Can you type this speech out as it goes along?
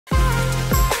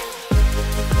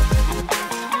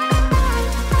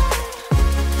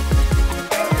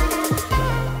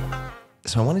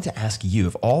So I wanted to ask you,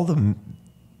 of all the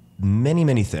many,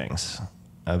 many things,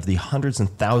 of the hundreds and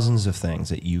thousands of things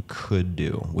that you could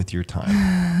do with your time,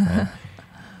 right?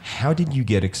 How did you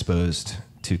get exposed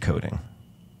to coding?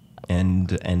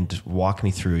 And walk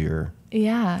me through your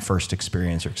first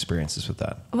experience or experiences with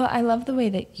that. Well, I love the way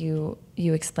that you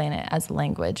explain it as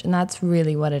language, and that's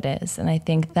really what it is. And I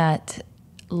think that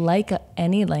like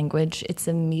any language, it's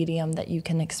a medium that you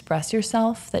can express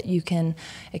yourself, that you can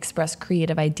express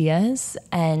creative ideas,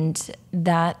 and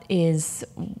that is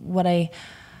why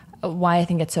I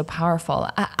think it's so powerful.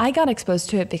 I got exposed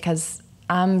to it because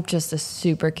I'm just a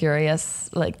super curious,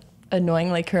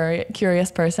 annoyingly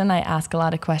curious person. I ask a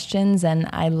lot of questions, and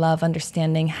I love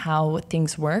understanding how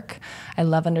things work. I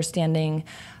love understanding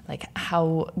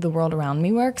how the world around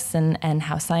me works, and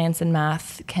how science and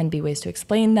math can be ways to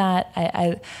explain that.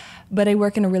 But I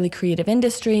work in a really creative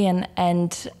industry, and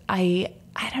I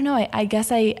don't know, I guess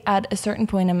at a certain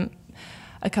point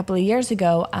a couple of years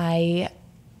ago, I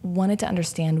wanted to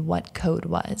understand what code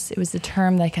was. It was the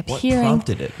term that I kept hearing. What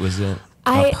prompted it? Was it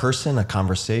a person, a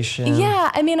conversation?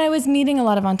 Yeah, I mean, I was meeting a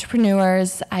lot of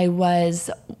entrepreneurs. I was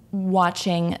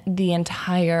watching the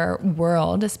entire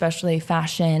world, especially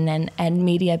fashion and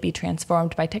media, be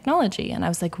transformed by technology. And I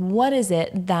was like, what is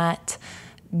it that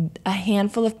a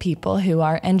handful of people who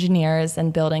are engineers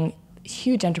and building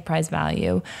huge enterprise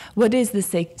value, what is the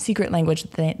secret language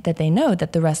that they know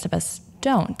that the rest of us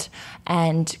don't?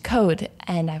 And code.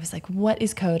 And I was like, what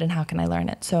is code and how can I learn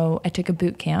it? So I took a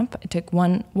boot camp. I took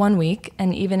one week,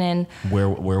 and even in... Where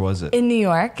was it? In New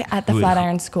York at the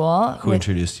Flatiron School. Who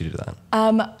introduced you to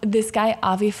that? This guy,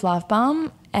 Avi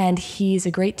Flavbaum, and he's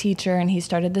a great teacher, and he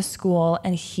started the school,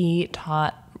 and he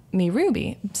taught me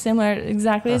Ruby, similar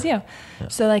exactly as you. Yeah.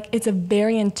 So it's a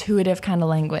very intuitive kind of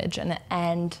language.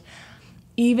 And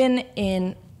even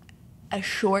in a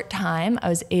short time, I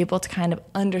was able to kind of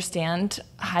understand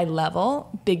high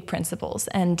level, big principles.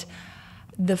 And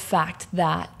the fact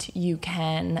that you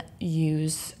can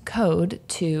use code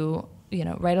to,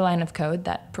 write a line of code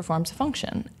that performs a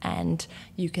function, and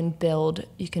you can build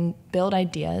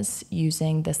ideas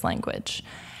using this language.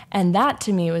 And that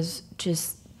to me was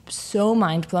just so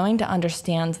mind-blowing to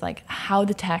understand how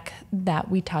the tech that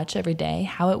we touch every day,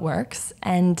 how it works,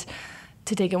 and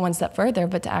to take it one step further,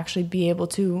 but to actually be able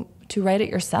to write it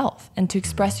yourself and to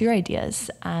express your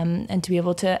ideas, and to be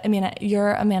able to,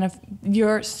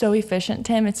 you're so efficient,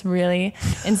 Tim. It's really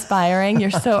inspiring.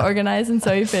 You're so organized and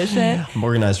so efficient. I'm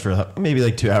organized for maybe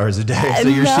 2 hours a day. So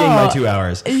you're seeing my 2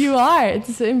 hours. You are.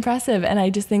 It's impressive. And I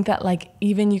just think that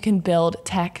even you can build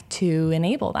tech to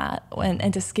enable that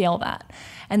and to scale that.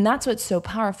 And that's what's so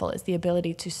powerful, is the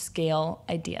ability to scale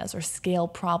ideas or scale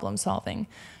problem solving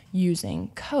using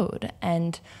code.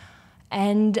 And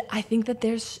I think that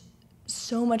there's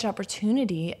so much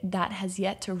opportunity that has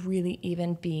yet to really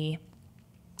even be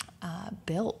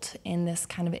built in this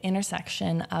kind of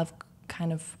intersection of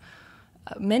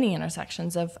many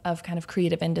intersections of kind of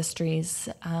creative industries,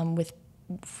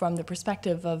 from the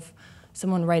perspective of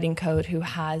someone writing code who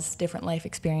has different life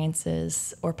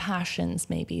experiences or passions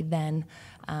maybe than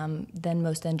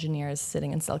most engineers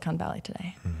sitting in Silicon Valley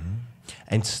today. Mm-hmm.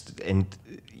 And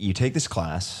you take this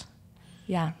class.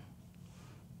 Yeah.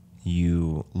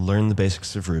 You learn the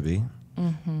basics of Ruby.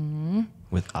 Mm-hmm.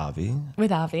 With Avi.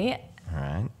 With Avi. All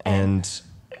right. And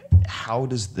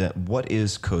what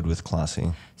is Kode With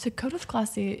Klossy? So Kode With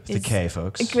Klossy is... The K,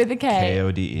 folks. With the K.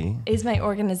 K-O-D-E. Is my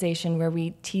organization where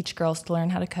we teach girls to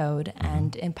learn how to code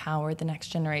and empower the next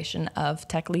generation of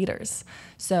tech leaders.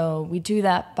 So we do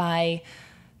that by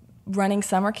running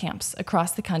summer camps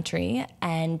across the country,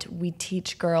 and we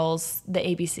teach girls the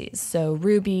ABCs. So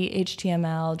Ruby,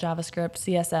 HTML, JavaScript,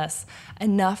 CSS,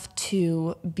 enough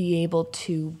to be able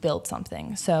to build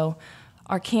something. So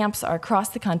our camps are across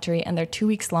the country, and they're 2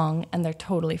 weeks long, and they're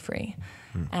totally free.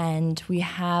 And we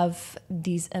have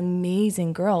these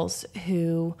amazing girls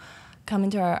who come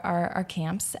into our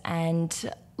camps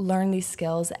and learn these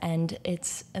skills, and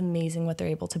it's amazing what they're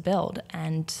able to build.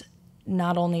 And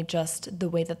not only just the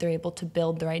way that they're able to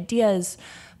build their ideas,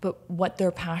 but what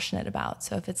they're passionate about.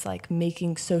 So if it's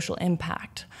making social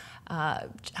impact,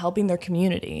 helping their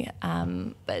community,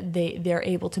 but they're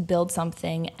able to build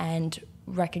something and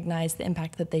recognize the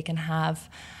impact that they can have.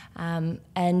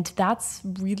 And that's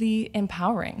really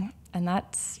empowering. And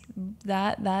that's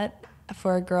that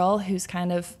for a girl who's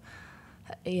kind of,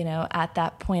 at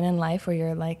that point in life where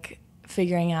you're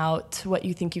figuring out what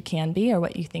you think you can be or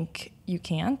what you think you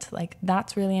can't,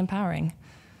 that's really empowering.